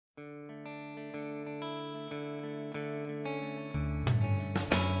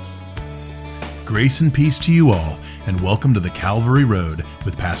Grace and peace to you all, and welcome to the Calvary Road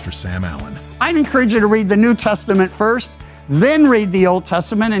with Pastor Sam Allen. I'd encourage you to read the New Testament first, then read the Old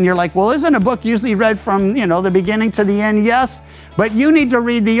Testament. And you're like, well, isn't a book usually read from, the beginning to the end? Yes, but you need to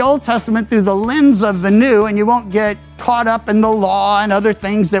read the Old Testament through the lens of the New, and you won't get caught up in the law and other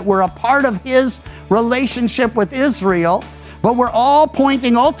things that were a part of his relationship with Israel. But we're all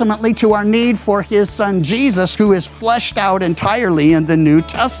pointing ultimately to our need for his son Jesus, who is fleshed out entirely in the New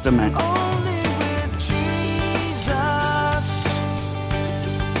Testament.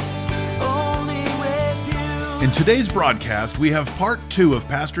 In today's broadcast, we have part 2 of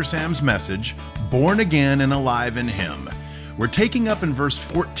Pastor Sam's message, Born Again and Alive in Him. We're taking up in verse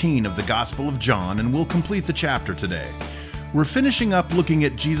 14 of the Gospel of John, and we'll complete the chapter today. We're finishing up looking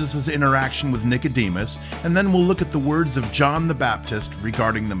at Jesus' interaction with Nicodemus, and then we'll look at the words of John the Baptist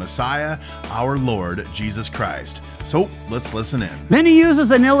regarding the Messiah, our Lord, Jesus Christ. So let's listen in. Then he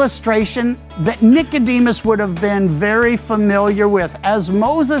uses an illustration that Nicodemus would have been very familiar with. As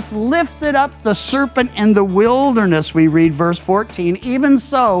Moses lifted up the serpent in the wilderness, we read verse 14, even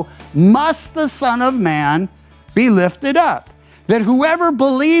so must the Son of Man be lifted up, that whoever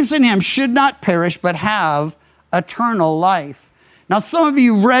believes in him should not perish but have eternal life. Now, some of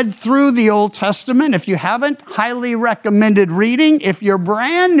you read through the Old Testament. If you haven't, highly recommended reading. If you're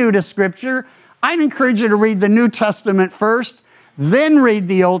brand new to Scripture, I'd encourage you to read the New Testament first, then read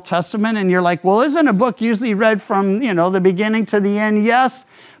the Old Testament. And you're like, well, isn't a book usually read from, the beginning to the end? Yes,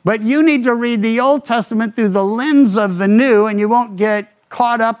 but you need to read the Old Testament through the lens of the New, and you won't get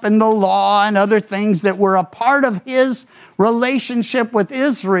caught up in the law and other things that were a part of his relationship with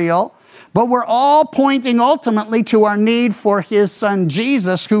Israel. But we're all pointing ultimately to our need for his son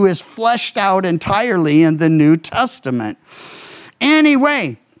Jesus, who is fleshed out entirely in the New Testament.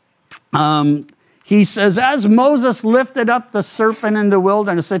 Anyway, he says, as Moses lifted up the serpent in the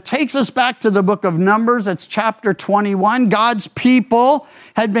wilderness, it takes us back to the book of Numbers. It's chapter 21. God's people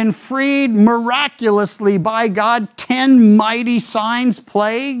had been freed miraculously by God. 10 mighty signs,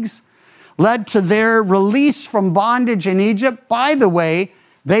 plagues, led to their release from bondage in Egypt. By the way,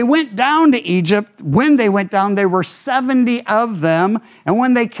 they went down to Egypt. When they went down, there were 70 of them. And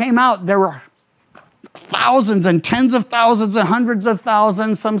when they came out, there were thousands and tens of thousands and hundreds of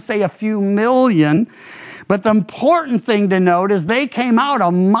thousands. Some say a few million. But the important thing to note is they came out a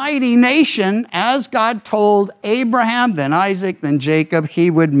mighty nation, as God told Abraham, then Isaac, then Jacob,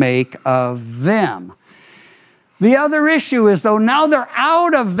 he would make of them. The other issue is, though, now they're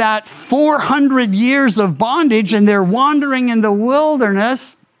out of that 400 years of bondage and they're wandering in the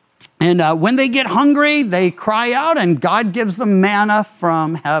wilderness. And when they get hungry, they cry out and God gives them manna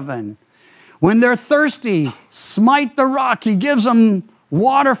from heaven. When they're thirsty, smite the rock. He gives them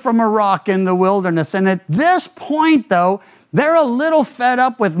water from a rock in the wilderness. And at this point, though, they're a little fed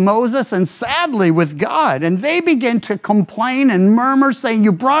up with Moses and sadly with God. And they begin to complain and murmur, saying,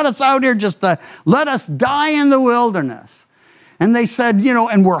 you brought us out here just to let us die in the wilderness. And they said,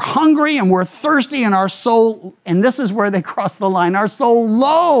 and we're hungry and we're thirsty and our soul, and this is where they cross the line, our soul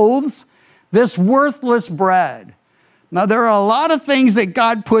loathes this worthless bread. Now, there are a lot of things that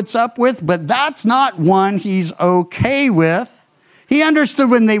God puts up with, but that's not one he's okay with. He understood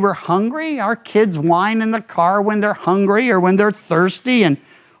when they were hungry. Our kids whine in the car when they're hungry or when they're thirsty. And,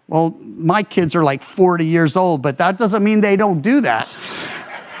 well, my kids are like 40 years old, but that doesn't mean they don't do that.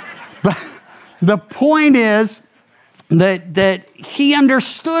 But the point is that he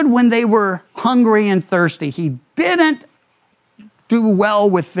understood when they were hungry and thirsty. He didn't do well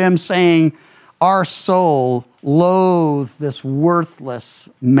with them saying, our soul loathes this worthless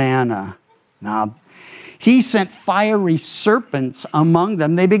manna. Now, he sent fiery serpents among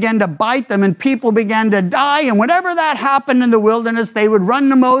them. They began to bite them, and people began to die. And whenever that happened in the wilderness, they would run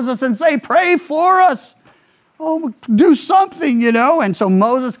to Moses and say, pray for us. Oh, do something, And so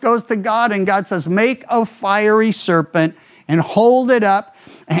Moses goes to God, and God says, make a fiery serpent and hold it up.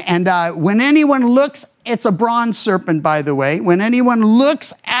 And when anyone looks, it's a bronze serpent, by the way. When anyone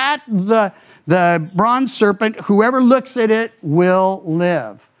looks at the bronze serpent, whoever looks at it will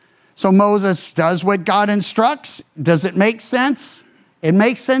live. So Moses does what God instructs. Does it make sense? It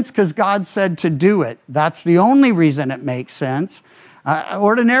makes sense because God said to do it. That's the only reason it makes sense.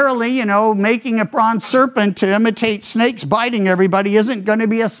 Ordinarily, making a bronze serpent to imitate snakes biting everybody isn't going to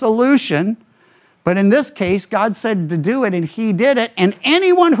be a solution. But in this case, God said to do it, and he did it. And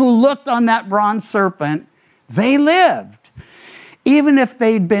anyone who looked on that bronze serpent, they lived, even if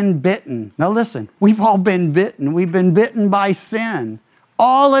they'd been bitten. Now listen, we've all been bitten. We've been bitten by sin.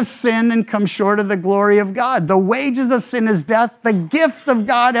 All have sinned and come short of the glory of God. The wages of sin is death. The gift of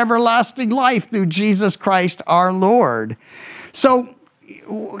God, everlasting life through Jesus Christ our Lord. So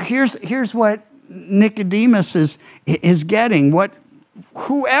here's what Nicodemus is getting.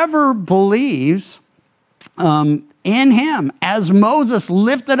 Whoever believes in him, as Moses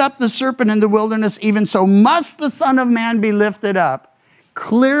lifted up the serpent in the wilderness, even so must the Son of Man be lifted up.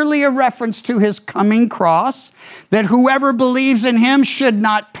 Clearly a reference to his coming cross, that whoever believes in him should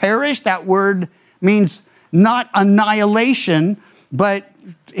not perish. That word means not annihilation, but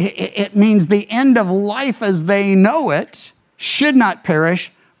it means the end of life as they know it, should not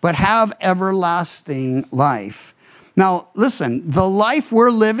perish, but have everlasting life. Now, listen, the life we're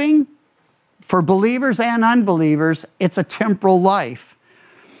living, for believers and unbelievers, it's a temporal life.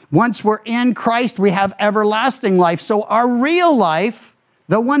 Once we're in Christ, we have everlasting life. So our real life,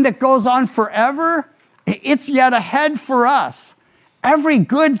 the one that goes on forever, it's yet ahead for us. Every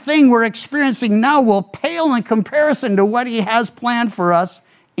good thing we're experiencing now will pale in comparison to what he has planned for us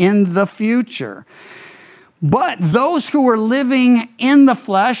in the future. But those who are living in the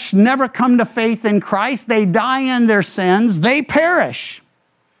flesh never come to faith in Christ. They die in their sins. They perish.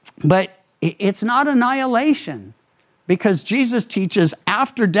 But it's not annihilation, because Jesus teaches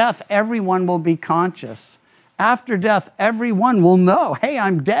after death, everyone will be conscious. After death, everyone will know, hey,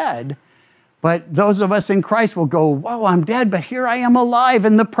 I'm dead. But those of us in Christ will go, whoa, I'm dead, but here I am alive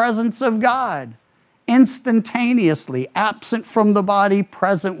in the presence of God. Instantaneously, absent from the body,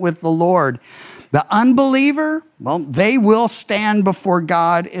 present with the Lord. The unbeliever, well, they will stand before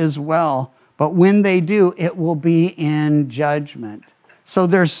God as well. But when they do, it will be in judgment. So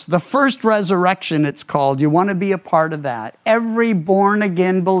there's the first resurrection, it's called. You want to be a part of that. Every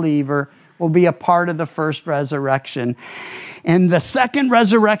born-again believer will be a part of the first resurrection. And the second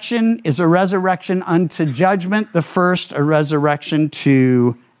resurrection is a resurrection unto judgment. The first, a resurrection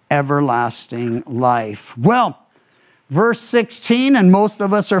to everlasting life. Well, verse 16, and most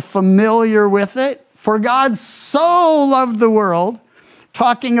of us are familiar with it. For God so loved the world,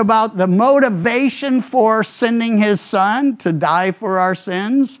 talking about the motivation for sending his son to die for our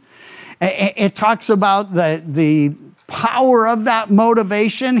sins. It talks about the power of that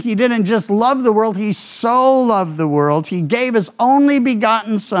motivation. He didn't just love the world, he so loved the world. He gave his only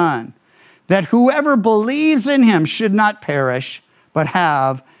begotten son, that whoever believes in him should not perish, but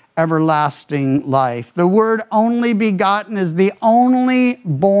have everlasting life. The word only begotten is the only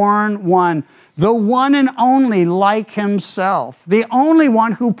born one, the one and only like himself. The only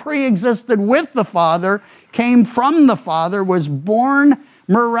one who pre-existed with the Father, came from the Father, was born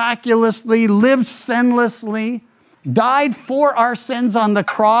miraculously, lived sinlessly, died for our sins on the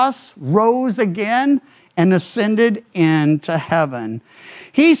cross, rose again, and ascended into heaven.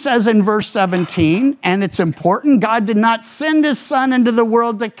 He says in verse 17, and it's important, God did not send his son into the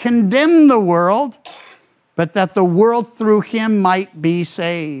world to condemn the world, but that the world through him might be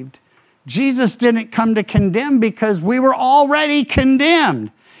saved. Jesus didn't come to condemn because we were already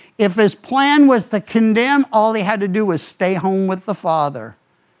condemned. If his plan was to condemn, all he had to do was stay home with the Father.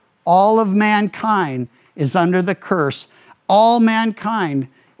 All of mankind is under the curse. All mankind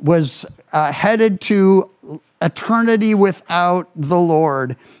was headed to eternity without the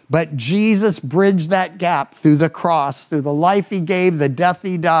Lord. But Jesus bridged that gap through the cross, through the life he gave, the death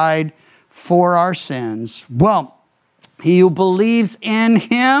he died for our sins. Well, he who believes in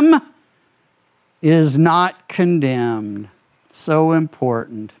him is not condemned. So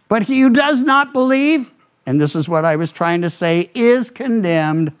important. But he who does not believe, and this is what I was trying to say, is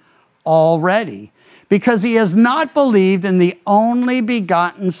condemned already, because he has not believed in the only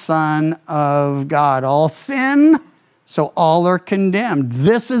begotten Son of God. All sin, so all are condemned.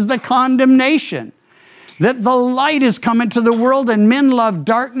 This is the condemnation, that the light is come into the world, and men love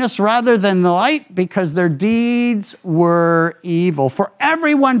darkness rather than the light, because their deeds were evil. For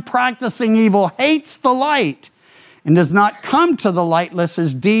everyone practicing evil hates the light, and does not come to the light, lest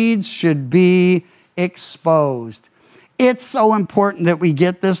his deeds should be exposed. It's so important that we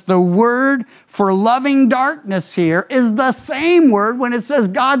get this. The word for loving darkness here is the same word when it says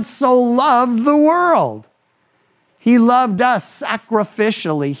God so loved the world. He loved us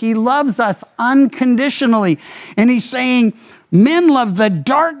sacrificially. He loves us unconditionally. And he's saying, men love the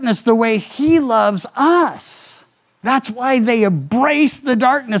darkness the way he loves us. That's why they embrace the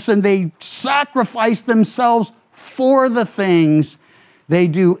darkness and they sacrifice themselves for the things they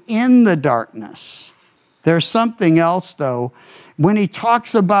do in the darkness. There's something else, though. When he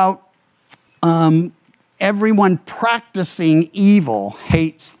talks about everyone practicing evil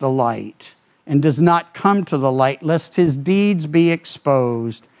hates the light and does not come to the light, lest his deeds be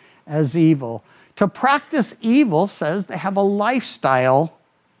exposed as evil. To practice evil says they have a lifestyle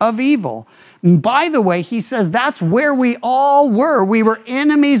of evil. And by the way, he says that's where we all were. We were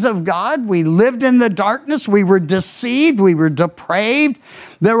enemies of God. We lived in the darkness. We were deceived. We were depraved.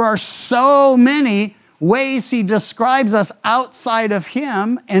 There are so many ways he describes us outside of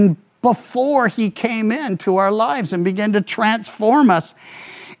him and before he came into our lives and began to transform us.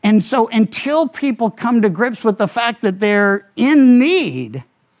 And so until people come to grips with the fact that they're in need,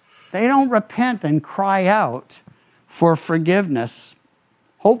 they don't repent and cry out for forgiveness.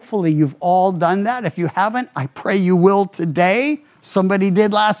 Hopefully you've all done that. If you haven't, I pray you will today. Somebody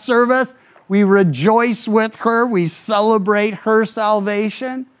did last service. We rejoice with her. We celebrate her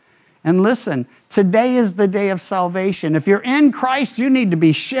salvation. And listen, today is the day of salvation. If you're in Christ, you need to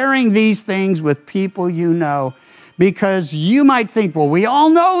be sharing these things with people you know, because you might think, well, we all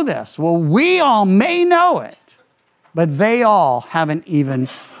know this. Well, we all may know it, but they all haven't even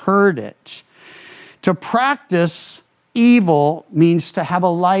heard it. To practice evil means to have a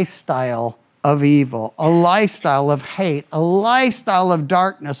lifestyle of evil, a lifestyle of hate, a lifestyle of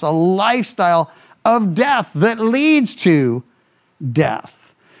darkness, a lifestyle of death that leads to death.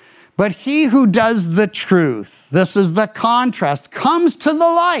 But he who does the truth, this is the contrast, comes to the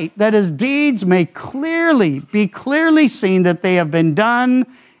light that his deeds may be clearly seen that they have been done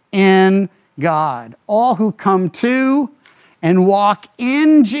in God. All who come to and walk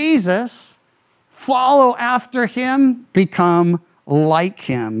in Jesus, follow after him, become like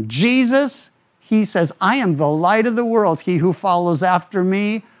him. Jesus, he says, I am the light of the world. He who follows after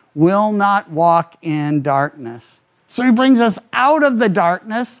me will not walk in darkness. So he brings us out of the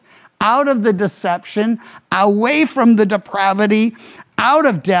darkness, out of the deception, away from the depravity, out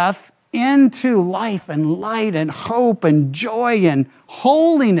of death, into life and light and hope and joy and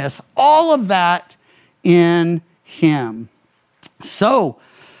holiness. All of that in him. So,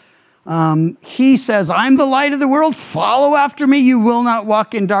 he says, I'm the light of the world. Follow after me. You will not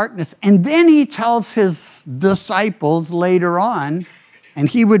walk in darkness. And then he tells his disciples later on, and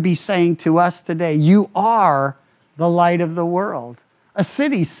he would be saying to us today, you are the light of the world. A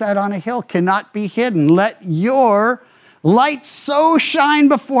city set on a hill cannot be hidden. Let your light so shine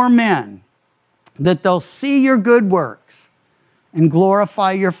before men that they'll see your good works and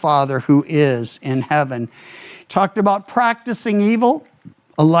glorify your Father who is in heaven. Talked about practicing evil,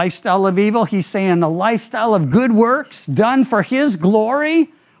 a lifestyle of evil. He's saying a lifestyle of good works done for his glory,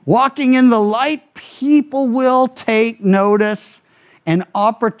 walking in the light. People will take notice. An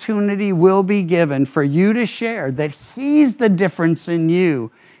opportunity will be given for you to share that he's the difference in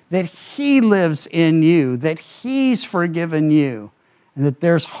you, that he lives in you, that he's forgiven you, and that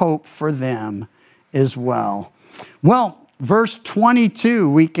there's hope for them as well. Well, verse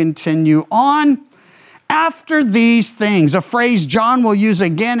 22, we continue on. After these things, a phrase John will use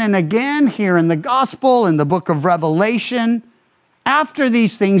again and again here in the gospel, in the book of Revelation. After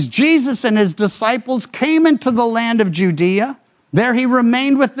these things, Jesus and his disciples came into the land of Judea. There he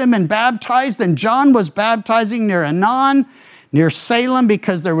remained with them and baptized, and John was baptizing near Anon, near Salem,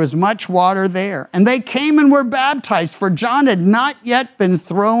 because there was much water there. And they came and were baptized, for John had not yet been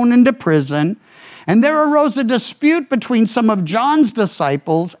thrown into prison. And there arose a dispute between some of John's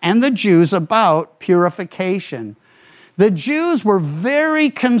disciples and the Jews about purification. The Jews were very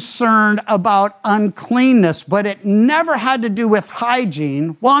concerned about uncleanness, but it never had to do with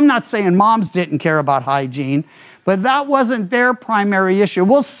hygiene. Well, I'm not saying moms didn't care about hygiene, but that wasn't their primary issue.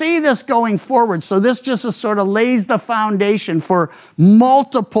 We'll see this going forward. So this just sort of lays the foundation for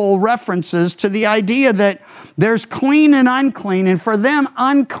multiple references to the idea that there's clean and unclean. And for them,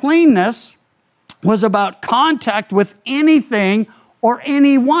 uncleanness was about contact with anything or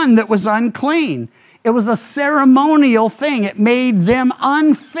anyone that was unclean. It was a ceremonial thing. It made them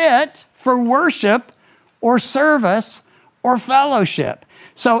unfit for worship or service or fellowship.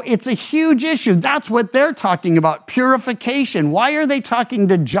 So it's a huge issue. That's what they're talking about, purification. Why are they talking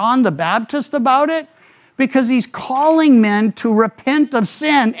to John the Baptist about it? Because he's calling men to repent of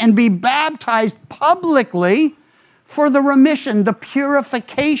sin and be baptized publicly for the remission, the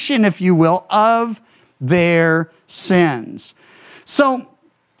purification, if you will, of their sins. So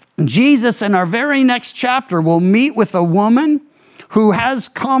Jesus, in our very next chapter, will meet with a woman who has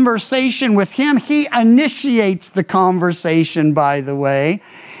conversation with him. He initiates the conversation, by the way.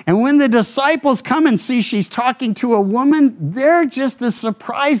 And when the disciples come and see she's talking to a woman, they're just as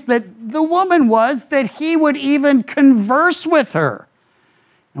surprised that the woman was that he would even converse with her.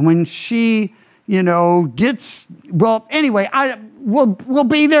 And when she, gets, well, anyway, we'll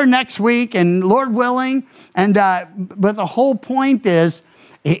be there next week, and Lord willing. And but the whole point is,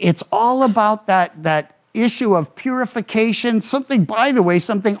 it's all about that issue of purification. Something, by the way,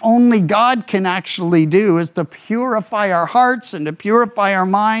 something only God can actually do is to purify our hearts and to purify our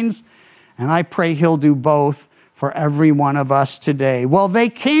minds And I pray he'll do both for every one of us today. Well, they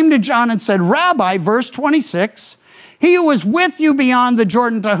came to John and said, Rabbi, verse 26, he who was with you beyond the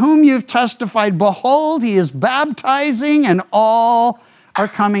Jordan, to whom you've testified, behold, he is baptizing, and all are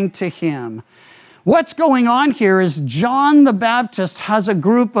coming to him. What's going on here is John the Baptist has a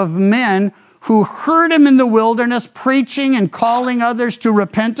group of men who heard him in the wilderness preaching and calling others to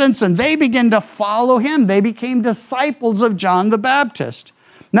repentance, and they began to follow him. They became disciples of John the Baptist.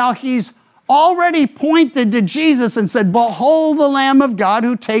 Now he's already pointed to Jesus and said, behold the Lamb of God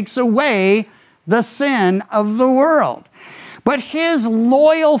who takes away the sin of the world. But his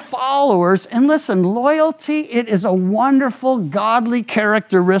loyal followers, and listen, loyalty, it is a wonderful, godly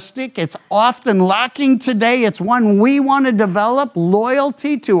characteristic. It's often lacking today. It's one we want to develop,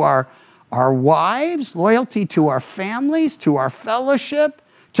 loyalty to our wives, loyalty to our families, to our fellowship,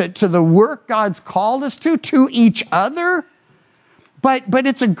 to the work God's called us to each other. But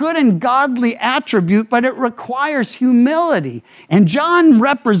it's a good and godly attribute, but it requires humility. And John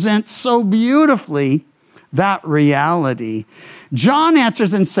represents so beautifully that reality. John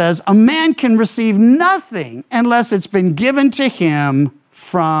answers and says, a man can receive nothing unless it's been given to him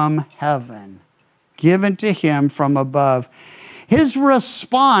from heaven, given to him from above. His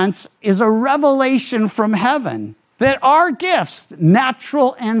response is a revelation from heaven that our gifts,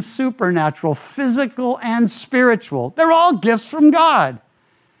 natural and supernatural, physical and spiritual, they're all gifts from God.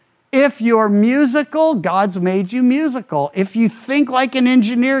 If you're musical, God's made you musical. If you think like an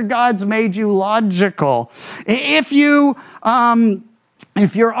engineer, God's made you logical. If you're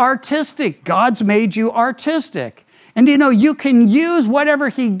artistic, God's made you artistic. And you can use whatever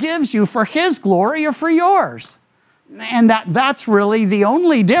he gives you for his glory or for yours. And that's really the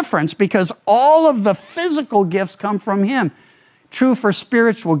only difference, because all of the physical gifts come from him. True for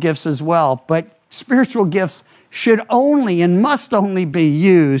spiritual gifts as well, but spiritual gifts should only and must only be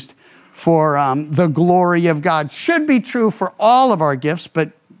used for the glory of God. Should be true for all of our gifts,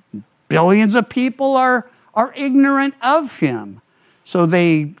 but billions of people are ignorant of him. So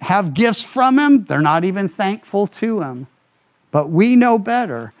they have gifts from him, they're not even thankful to him. But we know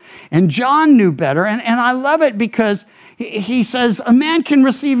better. And John knew better. And I love it because he says, a man can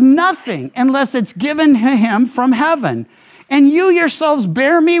receive nothing unless it's given to him from heaven. And you yourselves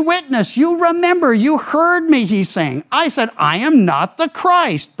bear me witness. You remember, you heard me, he's saying. I said, I am not the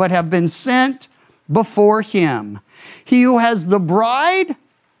Christ, but have been sent before him. He who has the bride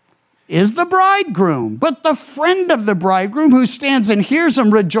is the bridegroom. But the friend of the bridegroom who stands and hears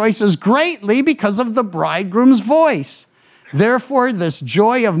him rejoices greatly because of the bridegroom's voice. Therefore, this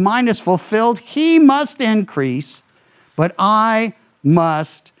joy of mine is fulfilled. He must increase, but I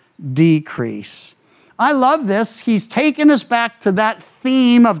must decrease. I love this. He's taken us back to that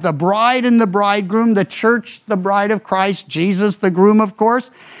theme of the bride and the bridegroom, the church, the bride of Christ, Jesus, the groom, of course.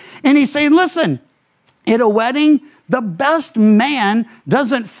 And he's saying, listen, at a wedding, the best man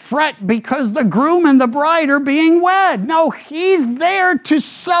doesn't fret because the groom and the bride are being wed. No, he's there to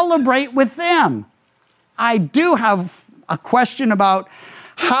celebrate with them. I do have a question about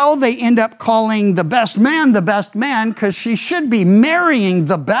how they end up calling the best man, because she should be marrying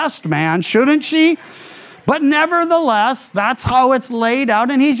the best man, shouldn't she? But nevertheless, that's how it's laid out.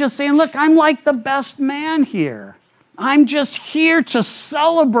 And he's just saying, look, I'm like the best man here. I'm just here to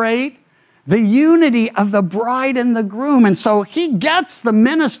celebrate the unity of the bride and the groom. And so he gets the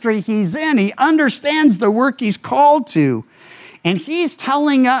ministry he's in. He understands the work he's called to. And he's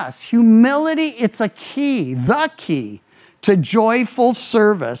telling us humility, it's a key, the key to joyful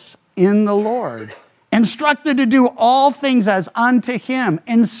service in the Lord. Instructed to do all things as unto him.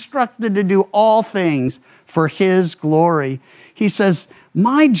 Instructed to do all things for his glory. He says,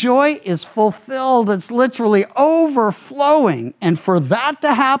 my joy is fulfilled. It's literally overflowing. And for that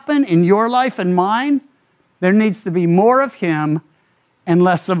to happen in your life and mine, there needs to be more of him and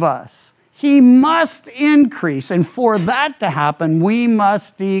less of us. He must increase. And for that to happen, we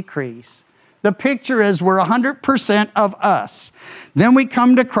must decrease. The picture is we're 100% of us. Then we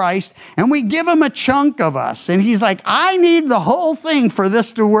come to Christ and we give him a chunk of us. And he's like, I need the whole thing for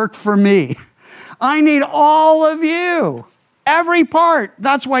this to work for me. I need all of you. Every part.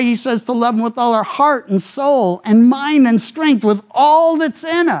 That's why he says to love him with all our heart and soul and mind and strength, with all that's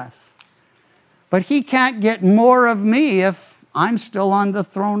in us. But he can't get more of me if I'm still on the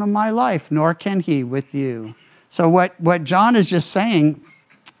throne of my life, nor can he with you. So what John is just saying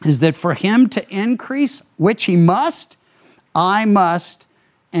is that for him to increase, which he must, I must,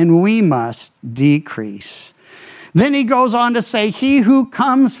 and we must decrease. Then he goes on to say, he who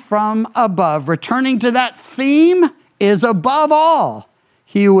comes from above, returning to that theme, is above all.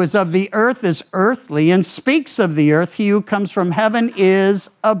 He who is of the earth is earthly and speaks of the earth. He who comes from heaven is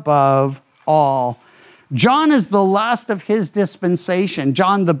above all. John is the last of his dispensation.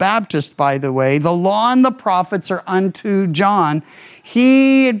 John the Baptist, by the way. The law and the prophets are unto John.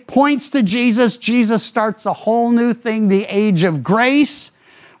 He points to Jesus. Jesus starts a whole new thing, the age of grace,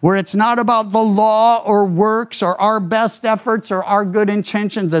 where it's not about the law or works or our best efforts or our good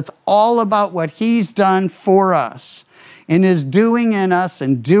intentions. It's all about what he's done for us and is doing in us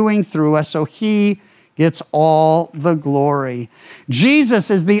and doing through us. So he gets all the glory. Jesus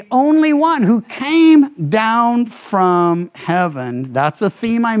is the only one who came down from heaven. That's a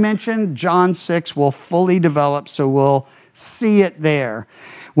theme I mentioned. John 6 will fully develop, so we'll see it there.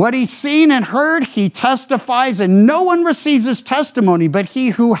 What he's seen and heard, he testifies, and no one receives his testimony, but he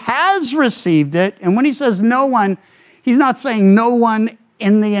who has received it. And when he says no one, he's not saying no one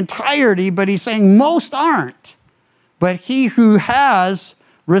in the entirety, but he's saying most aren't. But he who has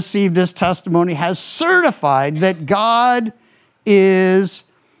received his testimony has certified that God is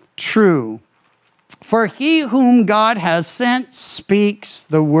true. For he whom God has sent speaks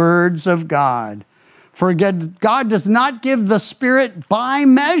the words of God. For God does not give the Spirit by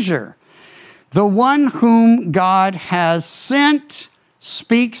measure. The one whom God has sent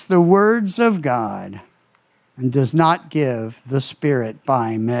speaks the words of God and does not give the Spirit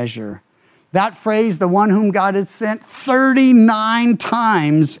by measure. That phrase, the one whom God has sent, 39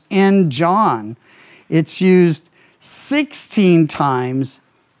 times in John. It's used 16 times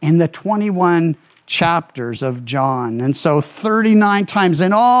in the 21 chapters of John. And so 39 times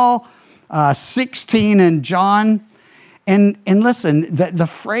in all, 16 in John. And listen, the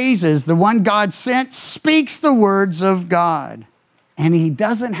phrase is, the one God sent speaks the words of God. And he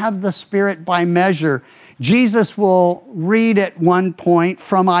doesn't have the Spirit by measure. Jesus will read at one point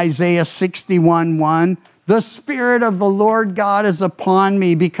from Isaiah 61:1, the Spirit of the Lord God is upon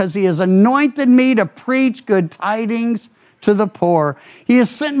me because he has anointed me to preach good tidings to the poor. He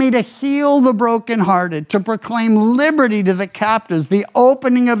has sent me to heal the brokenhearted, to proclaim liberty to the captives, the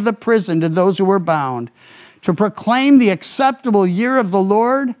opening of the prison to those who were bound, to proclaim the acceptable year of the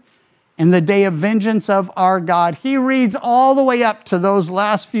Lord and the day of vengeance of our God. He reads all the way up to those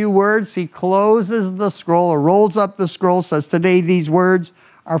last few words. He closes the scroll or rolls up the scroll, says, today these words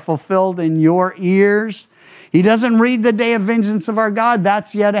are fulfilled in your ears. He doesn't read the day of vengeance of our God.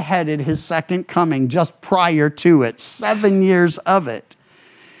 That's yet ahead at his second coming, just prior to it, 7 years of it.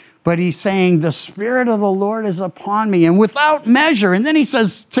 But he's saying, the Spirit of the Lord is upon me, and without measure. And then he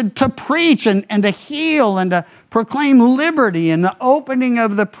says to preach and to heal and to proclaim liberty and the opening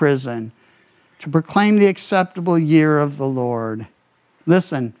of the prison, to proclaim the acceptable year of the Lord.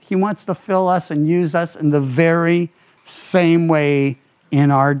 Listen, he wants to fill us and use us in the very same way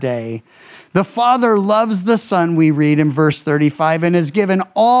in our day. The Father loves the Son, we read in verse 35, and has given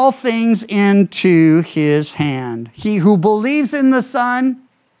all things into his hand. He who believes in the Son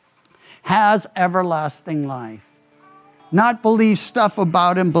has everlasting life. Not believes stuff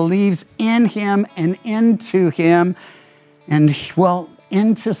about him, believes in him and into him, and, well,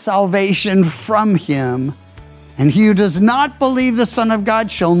 into salvation from him. And he who does not believe the Son of God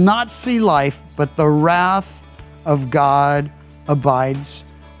shall not see life, but the wrath of God abides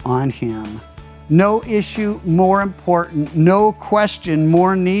on him. No issue more important, no question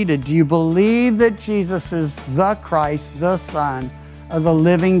more needed. Do you believe that Jesus is the Christ, the Son of the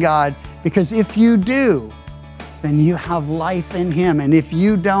living God? Because if you do, then you have life in him. And if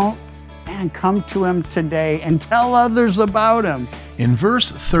you don't, man, come to him today and tell others about him. In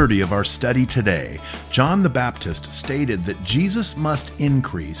verse 30 of our study today, John the Baptist stated that Jesus must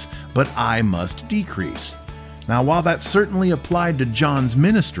increase, but I must decrease. Now, while that certainly applied to John's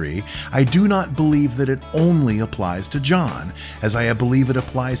ministry, I do not believe that it only applies to John, as I believe it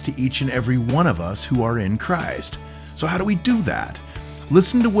applies to each and every one of us who are in Christ. So how do we do that?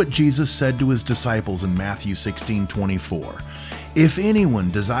 Listen to what Jesus said to his disciples in Matthew 16:24. If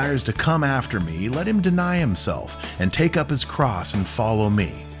anyone desires to come after me, let him deny himself and take up his cross and follow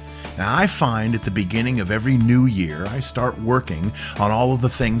me. Now, I find at the beginning of every new year, I start working on all of the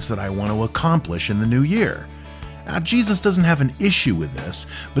things that I want to accomplish in the new year. Now, Jesus doesn't have an issue with this,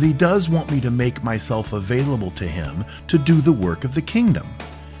 but he does want me to make myself available to him to do the work of the kingdom.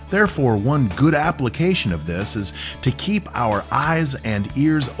 Therefore, one good application of this is to keep our eyes and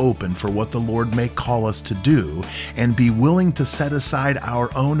ears open for what the Lord may call us to do, and be willing to set aside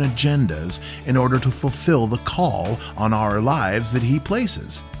our own agendas in order to fulfill the call on our lives that he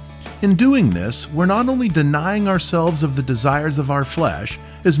places. In doing this, we're not only denying ourselves of the desires of our flesh,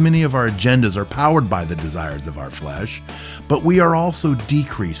 as many of our agendas are powered by the desires of our flesh, but we are also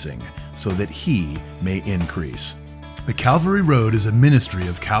decreasing so that he may increase. The Calvary Road is a ministry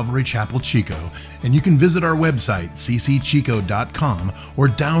of Calvary Chapel Chico, and you can visit our website, ccchico.com, or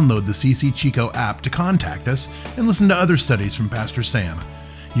download the CC Chico app to contact us and listen to other studies from Pastor Sam.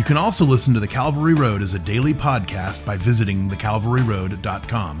 You can also listen to The Calvary Road as a daily podcast by visiting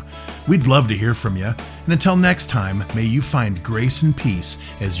thecalvaryroad.com. We'd love to hear from you, and until next time, may you find grace and peace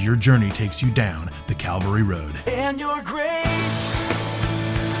as your journey takes you down the Calvary Road. And your grace